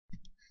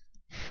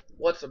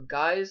What's up,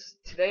 guys?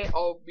 Today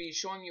I'll be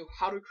showing you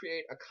how to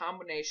create a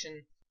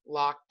combination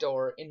lock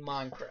door in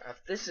Minecraft.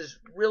 This is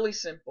really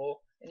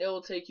simple and it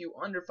will take you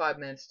under 5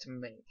 minutes to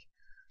make.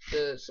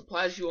 The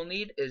supplies you will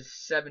need is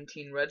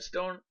 17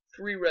 redstone,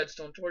 3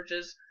 redstone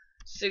torches,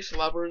 6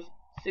 levers,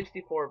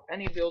 64 of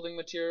any building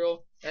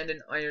material, and an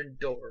iron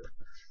door.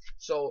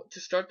 So to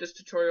start this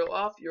tutorial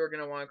off, you're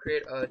going to want to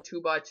create a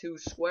 2x2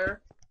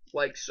 square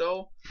like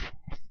so,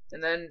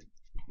 and then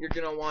you're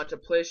going to want to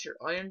place your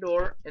iron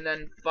door and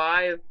then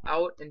 5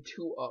 out and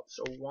 2 up.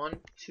 So 1,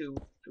 2,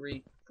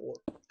 3, 4,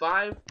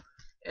 5,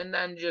 and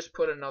then just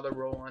put another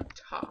row on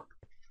top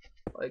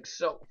like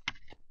so.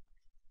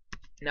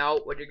 Now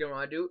what you're going to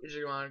want to do is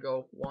you're going to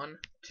want to go 1,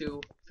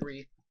 2,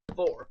 3,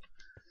 4.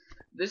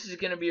 This is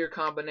going to be your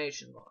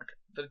combination lock.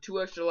 The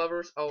 2 extra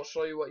levers, I'll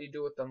show you what you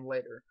do with them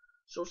later.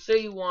 So say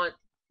you want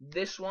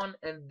this one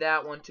and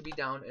that one to be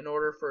down in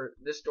order for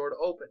this door to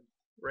open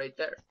right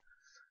there.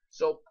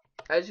 So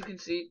as you can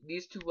see,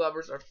 these 2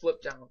 levers are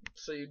flipped down.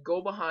 So you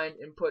go behind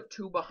and put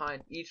 2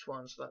 behind each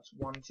one. So that's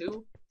 1,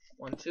 2,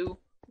 1, 2,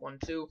 1,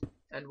 2,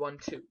 and 1,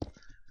 2.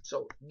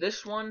 So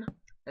this one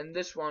and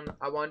this one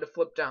I wanted to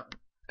flip down.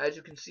 As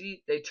you can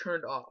see, they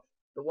turned off.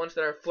 The ones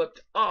that are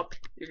flipped up,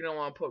 you're going to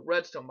want to put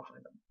redstone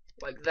behind them,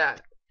 like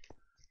that.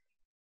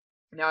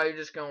 Now you're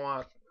just going to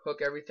want to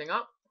hook everything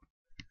up.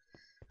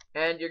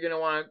 And you're going to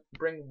want to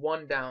bring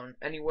 1 down.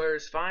 Anywhere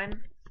is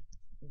fine,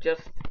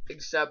 just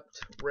except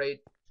right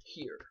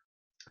here.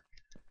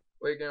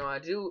 What you're going to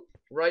want to do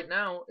right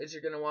now is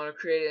you're going to want to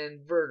create an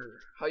inverter.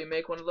 How you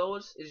make one of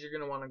those is you're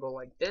going to want to go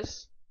like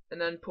this, and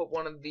then put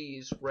one of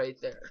these right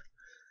there.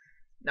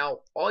 Now,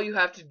 all you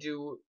have to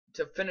do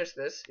to finish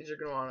this is you're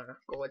going to want to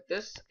go like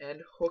this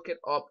and hook it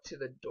up to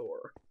the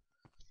door.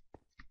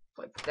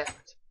 Like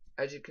that.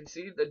 As you can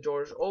see, the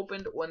door is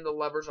opened when the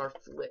levers are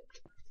flipped.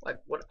 Like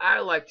what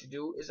I like to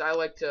do is I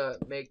like to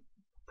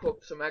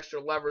put some extra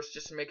levers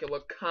just to make it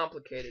look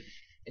complicated.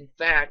 In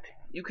fact,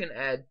 you can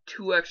add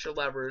 2 extra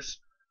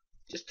levers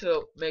just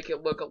to make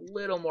it look a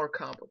little more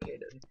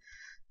complicated.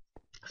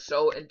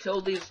 So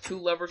until these 2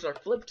 levers are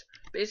flipped,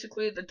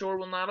 basically the door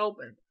will not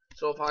open.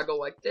 So if I go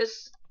like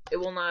this, it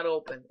will not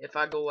open. If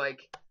I go like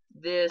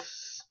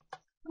this,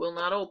 it will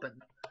not open.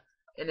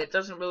 And it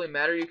doesn't really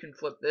matter, you can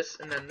flip this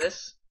and then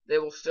this, they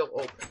will still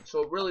open.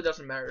 So it really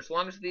doesn't matter. As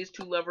long as these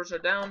 2 levers are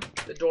down,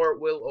 the door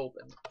will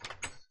open.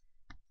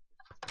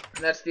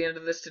 And that's the end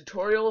of this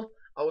tutorial.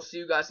 I will see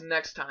you guys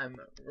next time.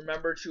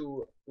 Remember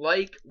to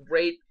like,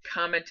 rate,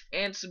 comment,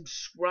 and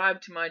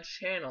subscribe to my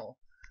channel.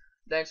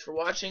 Thanks for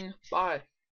watching. Bye.